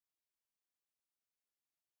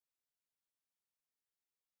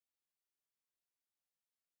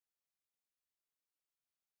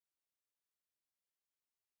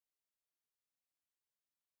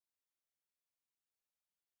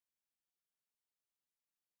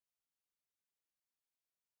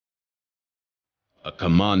a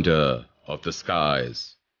commander of the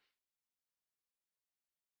skies,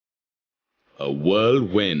 a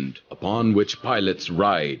whirlwind upon which pilots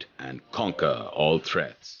ride and conquer all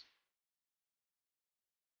threats,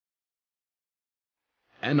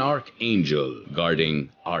 an archangel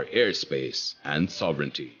guarding our airspace and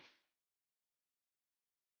sovereignty,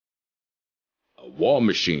 a war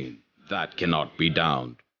machine that cannot be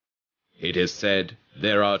downed. It is said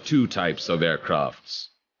there are two types of aircrafts,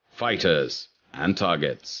 fighters and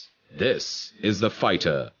targets. This is the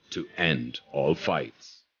fighter to end all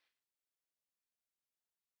fights.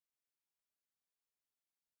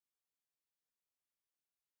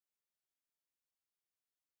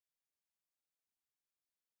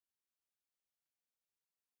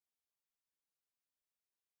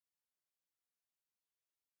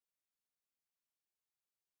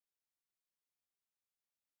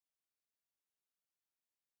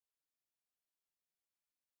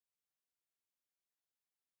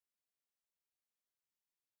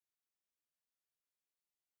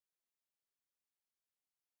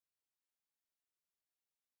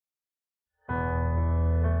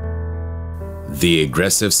 The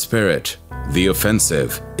aggressive spirit, the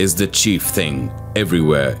offensive, is the chief thing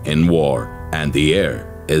everywhere in war, and the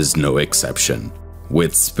air is no exception.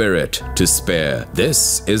 With spirit to spare,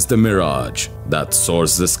 this is the Mirage that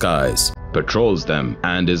soars the skies, patrols them,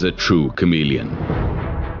 and is a true chameleon.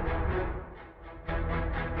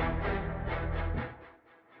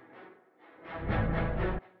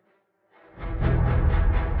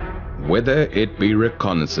 Whether it be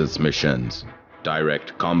reconnaissance missions,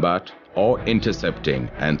 direct combat, or intercepting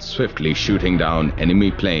and swiftly shooting down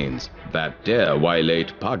enemy planes that dare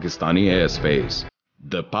violate Pakistani airspace,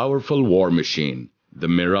 the powerful war machine, the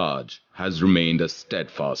Mirage, has remained a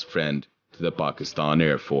steadfast friend to the Pakistan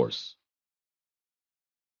Air Force.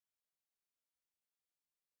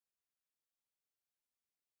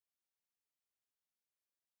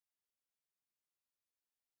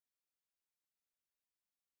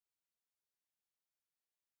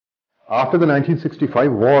 After the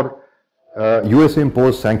 1965 war, USA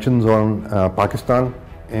imposed sanctions on Pakistan,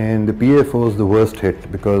 and the PAF was the worst hit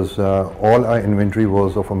because all our inventory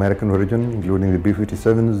was of American origin, including the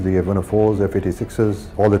B-57s, the F-104s,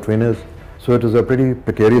 F-86s, all the trainers. So it was a pretty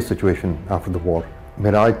precarious situation after the war.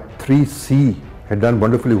 Mirage 3C had done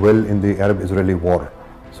wonderfully well in the Arab-Israeli war.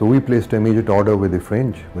 So we placed an immediate order with the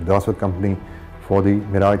French, with the Dassault company, for the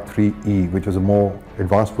Mirage 3E, which was a more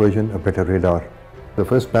advanced version, a better radar. The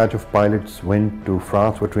first batch of pilots went to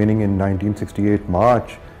France for training in 1968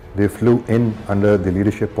 March. They flew in under the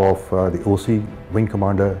leadership of the OC Wing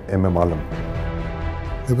Commander M.M. Alam.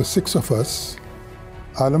 There were 6 of us,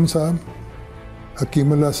 Alam Saab,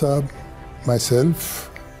 Hakimullah Saab, myself,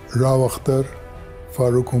 Rao Akhtar,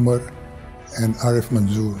 Farooq Umar and Arif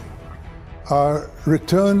Manzoor. Our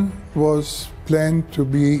return was planned to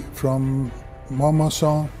be from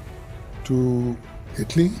Montmarsan to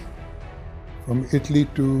Italy, from Italy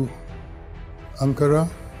to Ankara,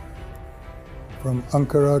 from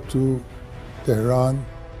Ankara to Tehran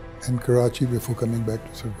and Karachi before coming back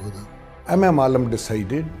to Sargodha. M.M. Alam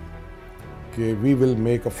decided that we will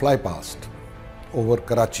make a fly past over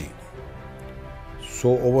Karachi.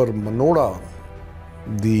 So over Manoda,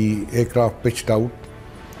 the aircraft pitched out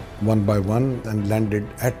one by one and landed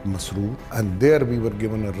at Masroor, and there we were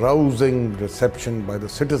given a rousing reception by the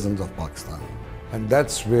citizens of Pakistan. And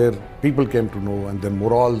that's where people came to know, and their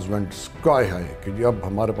morals went sky high. कि अब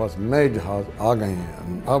हमारे पास नए जहाज आ गए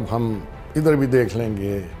हैं, अब हम इधर भी देख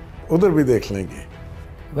लेंगे, उधर भी देख लेंगे.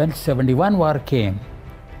 When 71 war came,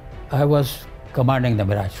 I was commanding the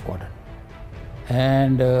Mirage Squadron,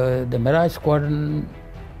 and the Mirage Squadron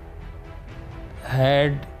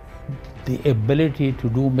had the ability to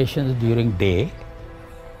do missions during day,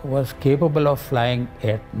 was capable of flying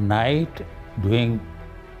at night, doing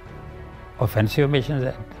offensive missions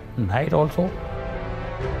at night also.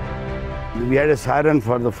 We had a siren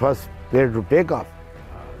for the first pair to take off.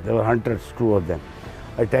 There were hunters, 2 of them,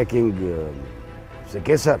 attacking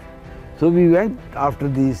Kesar. So we went after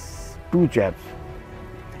these 2 chaps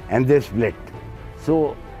and they split.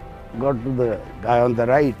 So got to the guy on the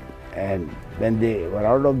right, and when they were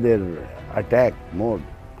out of their attack mode,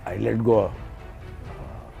 I let go a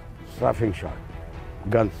strafing shot,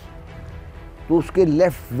 guns. तो उसके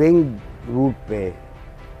left wing route पे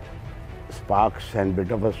sparks and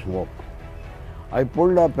bit of a smoke. I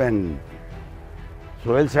pulled up and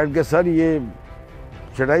Sohail said, "Sir, ye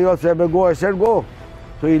chadai was said go." I said, "Go."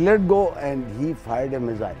 So he let go and he fired a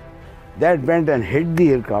missile. That went and hit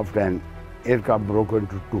the aircraft, and aircraft broke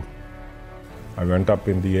into 2. I went up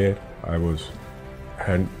in the air. I was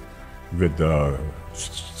with the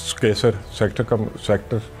Skaser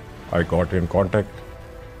sector. I got in contact.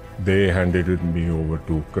 They handed me over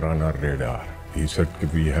to Krana radar. He said,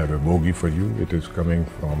 we have a bogey for you. It is coming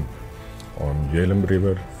from on Jhelum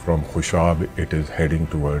River. From Khushab, it is heading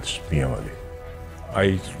towards Miawali.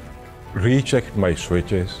 I rechecked my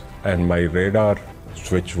switches and my radar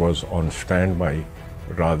switch was on standby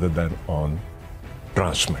rather than on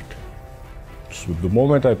transmit. So the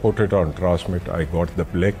moment I put it on transmit, I got the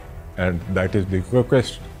blick, and that is the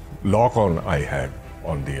quickest lock-on I had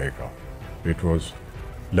on the aircraft. It was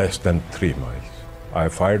less than 3 miles. I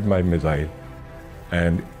fired my missile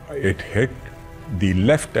and it hit the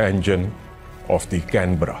left engine of the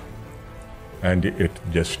Canberra and it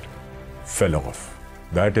just fell off.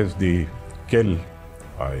 That is the kill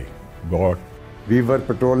I got. We were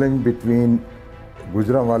patrolling between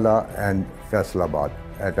Gujranwala and Faisalabad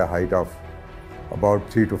at a height of about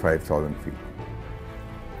 3,000 to 5,000 feet.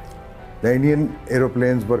 The Indian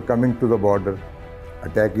aeroplanes were coming to the border,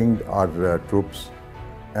 attacking our troops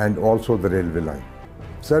and also the railway line.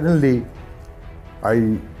 Suddenly,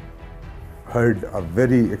 I heard a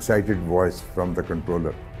very excited voice from the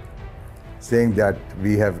controller saying that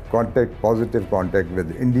we have positive contact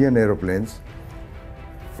with Indian aeroplanes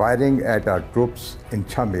firing at our troops in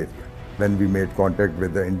Cham area. Then we made contact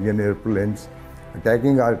with the Indian airplanes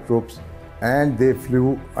attacking our troops, and they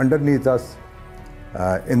flew underneath us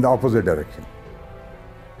in the opposite direction.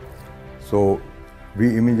 So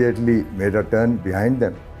we immediately made a turn behind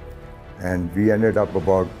them, and we ended up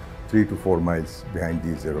about 3 to 4 miles behind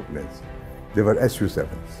these aeroplanes. They were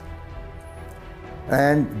Su-7s.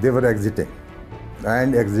 And they were exiting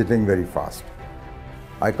very fast.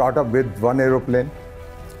 I caught up with one aeroplane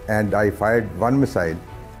and I fired one missile,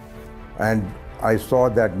 and I saw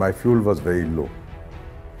that my fuel was very low.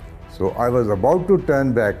 So I was about to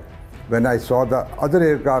turn back when I saw the other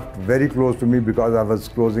aircraft very close to me because I was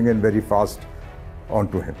closing in very fast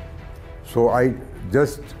onto him. So I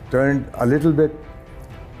just turned a little bit,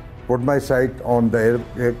 put my sight on the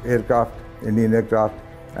aircraft, Indian aircraft,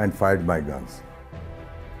 and fired my guns.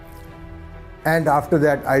 And after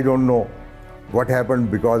that, I don't know what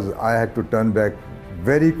happened because I had to turn back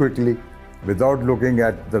very quickly without looking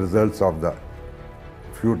at the results of the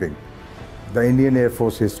shooting. The Indian Air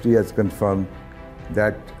Force history has confirmed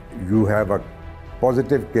that you have a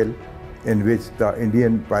positive kill in which the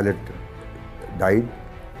Indian pilot died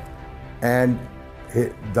and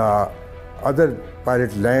the other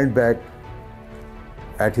pilot landed back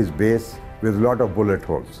at his base with a lot of bullet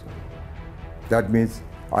holes. That means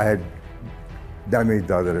I had damaged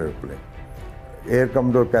the other airplane. Air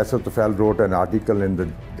Commodore Kassar Tufel wrote an article in the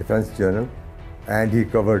Defense Journal and he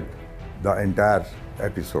covered the entire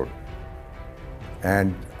episode.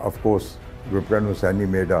 And of course, Gurpran Hussaini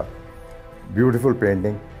made a beautiful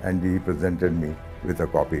painting and he presented me with a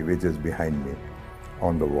copy which is behind me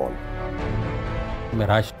on the wall.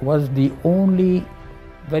 Mirage was the only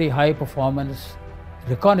very high performance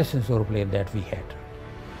reconnaissance aeroplane that we had.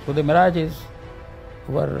 So the Mirages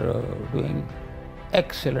were doing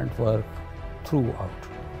excellent work throughout.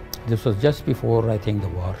 This was just before, I think, the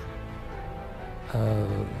war.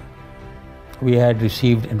 We had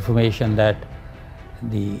received information that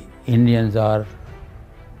the Indians are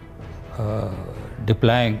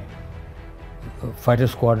deploying fighter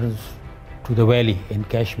squadrons to the valley in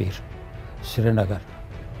Kashmir, Srinagar.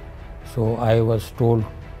 So I was told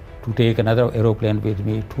to take another aeroplane with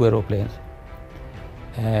me, 2 aeroplanes,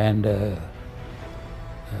 and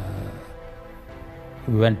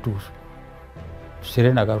we went to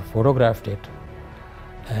Srinagar, photographed it,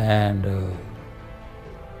 and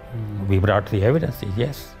we brought the evidence.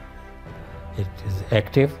 Yes, it is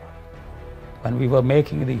active. When we were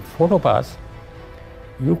making the photo pass,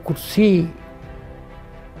 you could see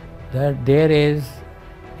that there is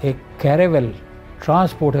a Caravel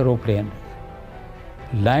transport aeroplane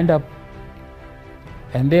lined up,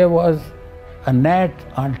 and there was a net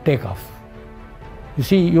on takeoff. You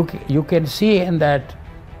see, you can see in that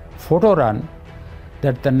photo run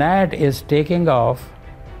that the net is taking off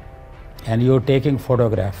and you're taking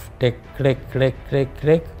photograph. Click, click, click, click,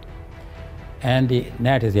 click, and the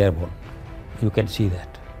net is airborne. You can see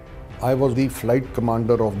that. I was the flight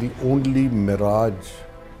commander of the only Mirage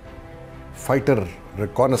fighter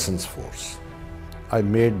reconnaissance force. I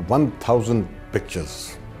made 1,000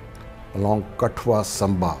 pictures along Kathua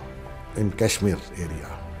Samba in Kashmir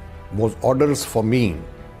area. Was orders for me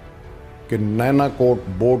कि नैनाकोट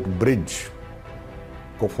boat bridge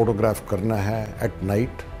को photograph करना है at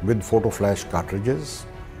night with photo flash cartridges.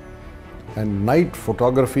 And night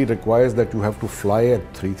photography requires that you have to fly at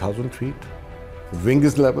 3,000 feet, wing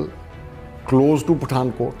is level, close to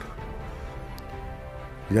Pathankot,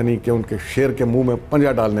 यानी कि उनके शेर के मुंह में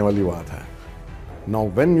पंजा डालने वाली बात है. Now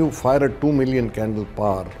when you fire a 2 million candle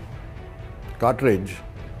par cartridge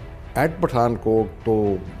at Pathankot,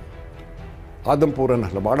 to Adampur and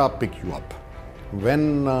Halabada pick you up.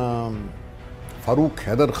 When Farooq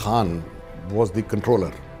Haider Khan was the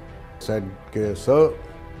controller, said, okay, sir,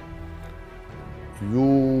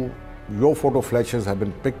 your photo flashes have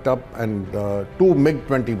been picked up and 2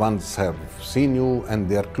 MiG-21s have seen you and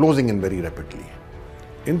they are closing in very rapidly.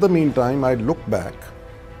 In the meantime, I looked back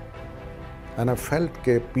and I felt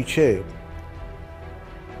that पीछे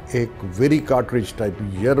एक very cartridge type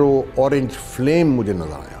yellow orange flame मुझे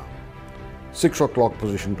नजर आया. 6 o'clock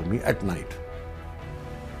position to me at night.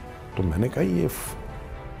 तो मैंने कहा ये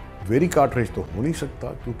very cartridge तो हो नहीं सकता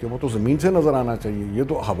क्योंकि वो तो ज़मीन से नजर आना चाहिए, ये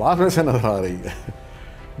तो हवा में से नजर आ रही है.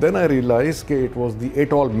 Then I realized that it was the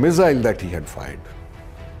atoll missile that he had fired.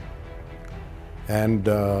 And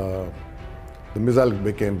the missile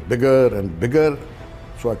became bigger and bigger.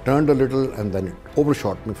 So I turned a little and then it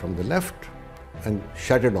overshot me from the left and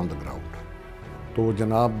shattered on the ground. तो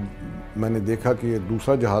जनाब मैंने देखा कि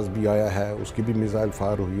दूसरा जहाज भी आया है, उसकी भी मिसाइल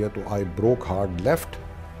फायर हुई है, तो I broke hard left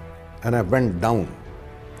and I went down.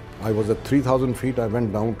 I was at 3,000 feet, I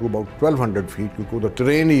went down to about 1,200 feet क्योंकि the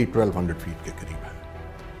terrain ही 1,200 feet के करीब है.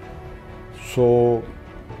 So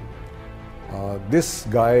this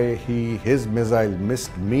guy, his missile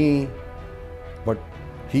missed me, but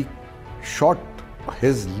he shot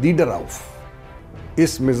his leader off.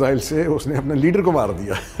 इस missile से उसने अपने leader को मार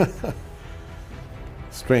दिया.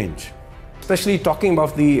 Strange. Especially talking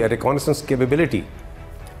about the reconnaissance capability,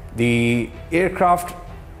 the aircraft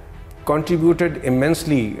contributed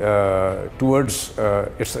immensely towards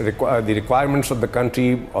the requirements of the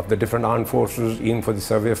country, of the different armed forces, even for the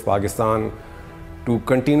survey of Pakistan, to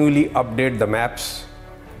continually update the maps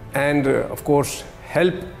and of course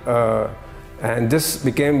help. And this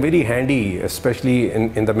became very handy, especially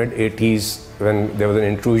in the mid-80s when there was an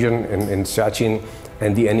intrusion in Siachen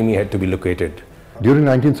and the enemy had to be located. During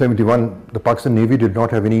 1971, the Pakistan Navy did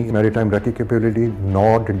not have any maritime recce capability,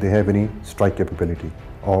 nor did they have any strike capability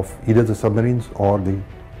of either the submarines or the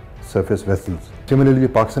surface vessels. Similarly, the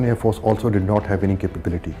Pakistan Air Force also did not have any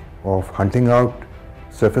capability of hunting out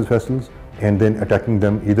surface vessels and then attacking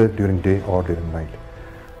them either during day or during night.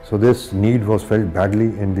 So this need was felt badly,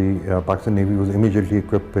 and the Pakistan Navy was immediately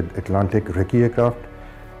equipped with Atlantic recce aircraft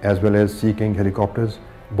as well as Sea King helicopters.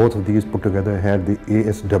 Both of these put together had the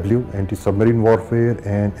ASW, anti-submarine warfare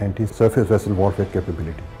and anti-surface vessel warfare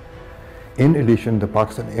capability. In addition, the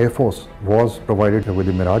Pakistan Air Force was provided with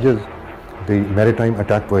the Mirages, the maritime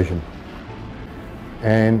attack version.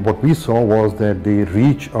 And what we saw was that the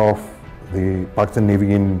reach of the Pakistan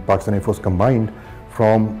Navy and Pakistan Air Force combined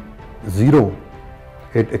from zero,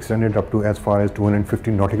 it extended up to as far as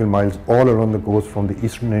 250 nautical miles all around the coast from the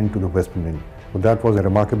eastern end to the western end. So that was a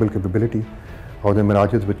remarkable capability of the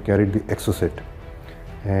Mirages, which carried the exocet.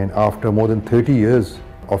 And after more than 30 years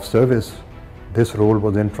of service, this role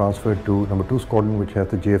was then transferred to No. 2 Squadron, which has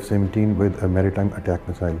the JF-17 with a maritime attack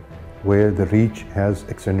missile, where the reach has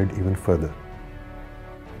extended even further.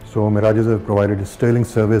 So Mirages have provided a sterling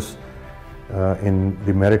service in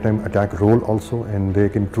the maritime attack role also, and they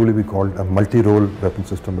can truly be called a multi-role weapon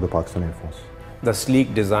system of the Pakistan Air Force. The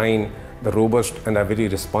sleek design, the robust and a very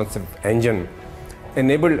responsive engine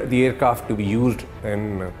enabled the aircraft to be used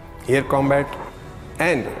in air combat,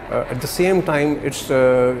 and at the same time its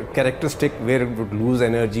characteristic where it would lose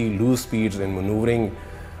energy, lose speeds in maneuvering,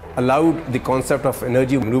 allowed the concept of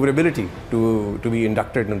energy maneuverability to be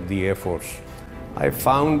inducted into the Air Force. I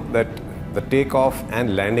found that the takeoff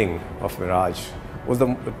and landing of Mirage was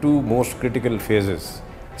the two most critical phases,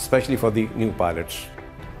 especially for the new pilots.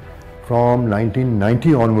 From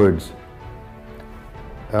 1990 onwards,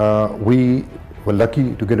 we were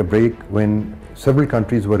lucky to get a break when several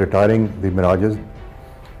countries were retiring the Mirages,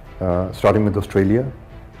 starting with Australia,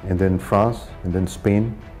 and then France, and then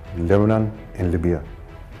Spain, Lebanon, and Libya.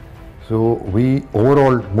 So we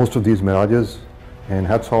overhauled most of these Mirages, and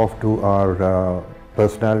hats off to our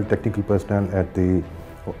personnel, technical personnel at the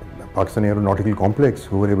Pakistan Aeronautical Complex,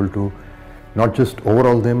 who were able to not just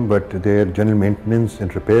overhaul them, but their general maintenance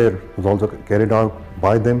and repair was also carried out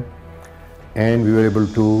by them. And we were able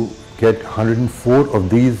to get 104 of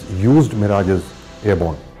these used Mirages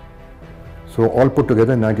airborne. So all put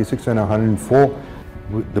together, 96 and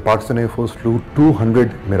 104, the Pakistan Air Force flew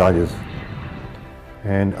 200 Mirages.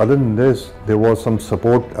 And other than this, there was some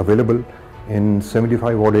support available in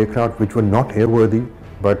 75 odd aircraft which were not airworthy,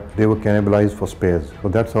 but they were cannibalized for spares. So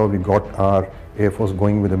that's how we got our Air Force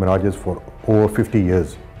going with the Mirages for over 50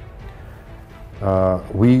 years.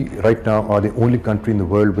 We right now are the only country in the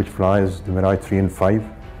world which flies the Mirage 3 and 5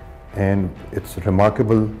 And it's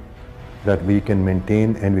remarkable that we can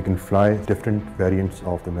maintain and we can fly different variants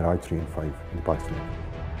of the Mirage 3 and 5 in the Pakistan.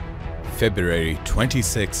 February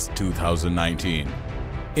 26, 2019.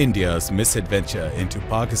 India's misadventure into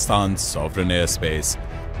Pakistan's sovereign airspace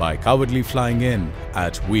by cowardly flying in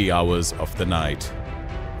at wee hours of the night.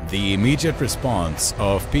 The immediate response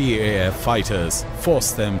of PAF fighters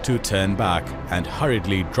forced them to turn back and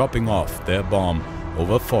hurriedly dropping off their bomb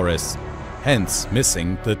over forests, hence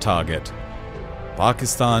missing the target.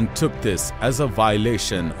 Pakistan took this as a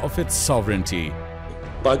violation of its sovereignty.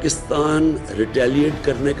 Pakistan retaliate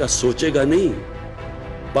करने का सोचेगा नहीं,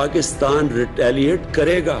 Pakistan retaliate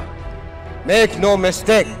करेगा. Make no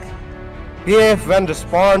mistake, PAF when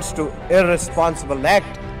responds to irresponsible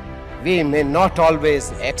act, we may not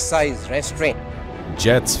always exercise restraint.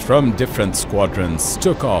 Jets from different squadrons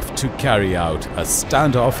took off to carry out a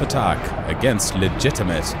standoff attack against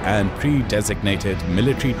legitimate and pre-designated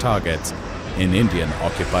military targets in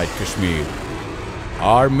Indian-occupied Kashmir.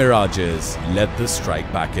 Our Mirages led the strike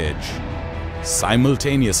package,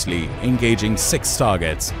 simultaneously engaging 6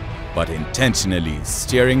 targets, but intentionally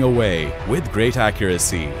steering away with great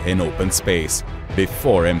accuracy in open space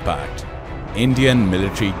before impact. Indian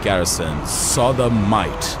military garrisons saw the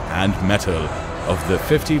might and mettle of the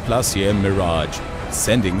 50-plus-year Mirage,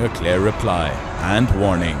 sending a clear reply and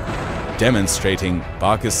warning, demonstrating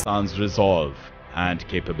Pakistan's resolve and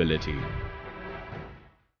capability.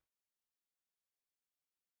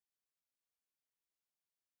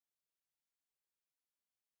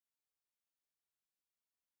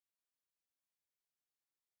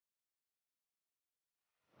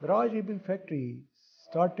 Mirage Rebuild Factory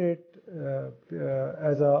started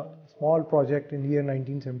as a small project in year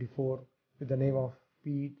 1974 with the name of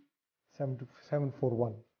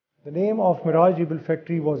P741. The name of Mirage Rebuild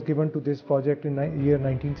Factory was given to this project in year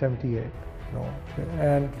 1978.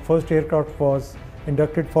 And first aircraft was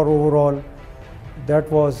inducted for overhaul. That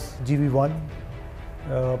was GV1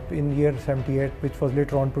 in year 78, which was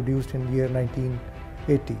later on produced in year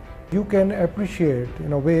 1980. You can appreciate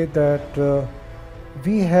in a way that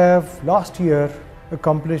we have last year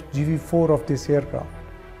accomplished GV4 of this aircraft,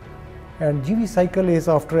 and GV cycle is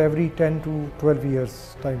after every 10 to 12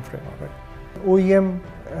 years time frame. Right? OEM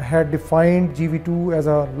had defined GV2 as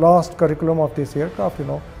a last curriculum of this aircraft,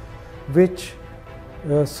 which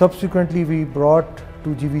subsequently we brought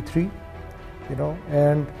to GV3,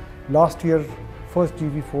 and last year first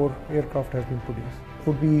GV4 aircraft has been produced. It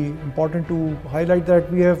would be important to highlight that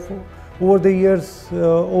we have over the years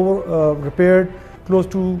repaired close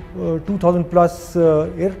to 2,000 plus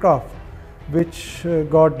aircraft which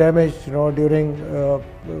got damaged during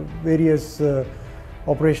various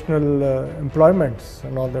operational employments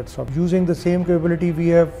and all that stuff. Using the same capability, we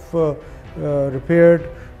have repaired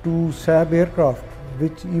 2 SAB aircraft,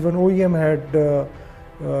 which even OEM had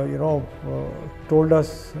told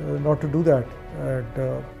us not to do that. And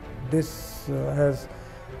this has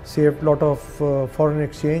saved a lot of foreign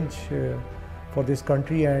exchange for this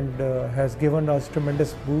country and has given us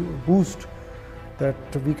tremendous boost that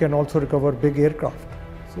we can also recover big aircraft.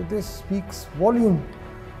 So this speaks volume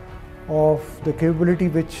of the capability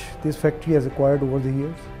which this factory has acquired over the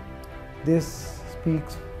years. This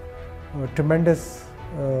speaks tremendous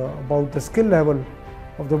about the skill level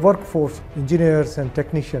of the workforce, engineers and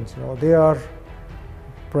technicians. They are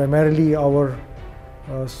primarily our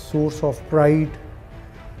source of pride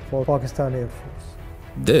for Pakistan Air Force.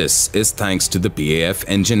 This is thanks to the PAF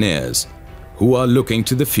engineers who are looking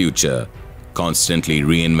to the future, constantly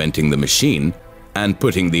reinventing the machine and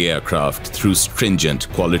putting the aircraft through stringent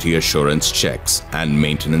quality assurance checks and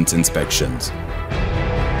maintenance inspections.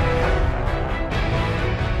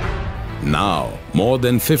 Now, more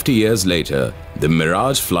than 50 years later, the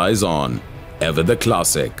Mirage flies on, ever the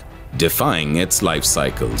classic, defying its life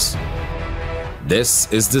cycles. This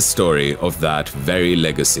is the story of that very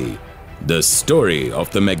legacy. The story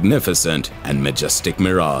of the magnificent and majestic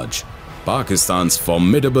Mirage, Pakistan's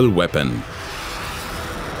formidable weapon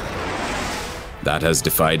that has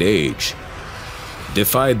defied age,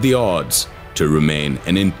 defied the odds to remain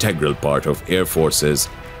an integral part of Air Force's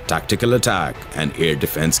tactical attack and air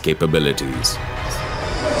defense capabilities.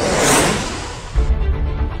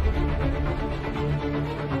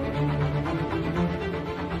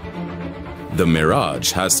 The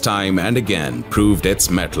Mirage has time and again proved its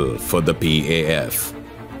mettle for the PAF.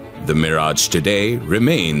 The Mirage today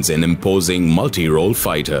remains an imposing multi-role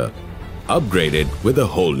fighter, upgraded with a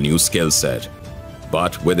whole new skill set,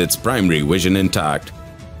 but with its primary vision intact,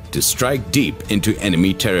 to strike deep into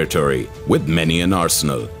enemy territory with many an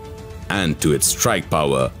arsenal, and to its strike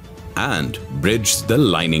power and bridge the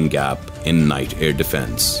lining gap in night air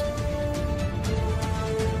defense.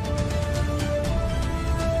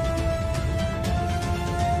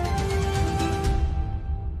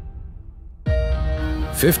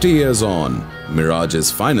 50 years on,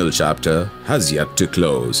 Mirage's final chapter has yet to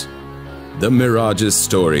close. The Mirage's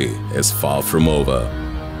story is far from over.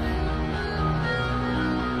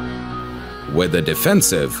 Whether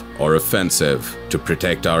defensive or offensive, to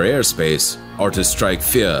protect our airspace or to strike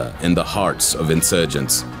fear in the hearts of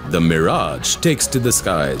insurgents, the Mirage takes to the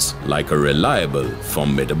skies like a reliable,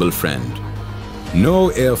 formidable friend. No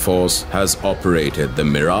Air Force has operated the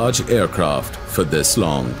Mirage aircraft for this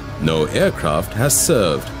long. No aircraft has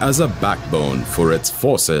served as a backbone for its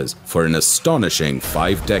forces for an astonishing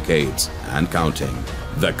 5 decades and counting.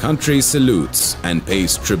 The country salutes and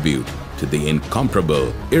pays tribute to the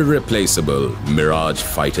incomparable, irreplaceable Mirage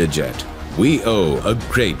fighter jet. We owe a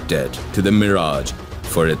great debt to the Mirage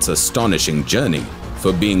for its astonishing journey,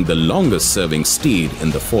 for being the longest serving steed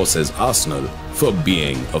in the force's arsenal, for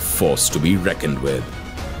being a force to be reckoned with,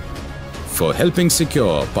 for helping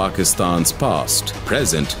secure Pakistan's past,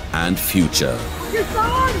 present and future.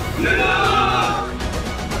 Pakistan!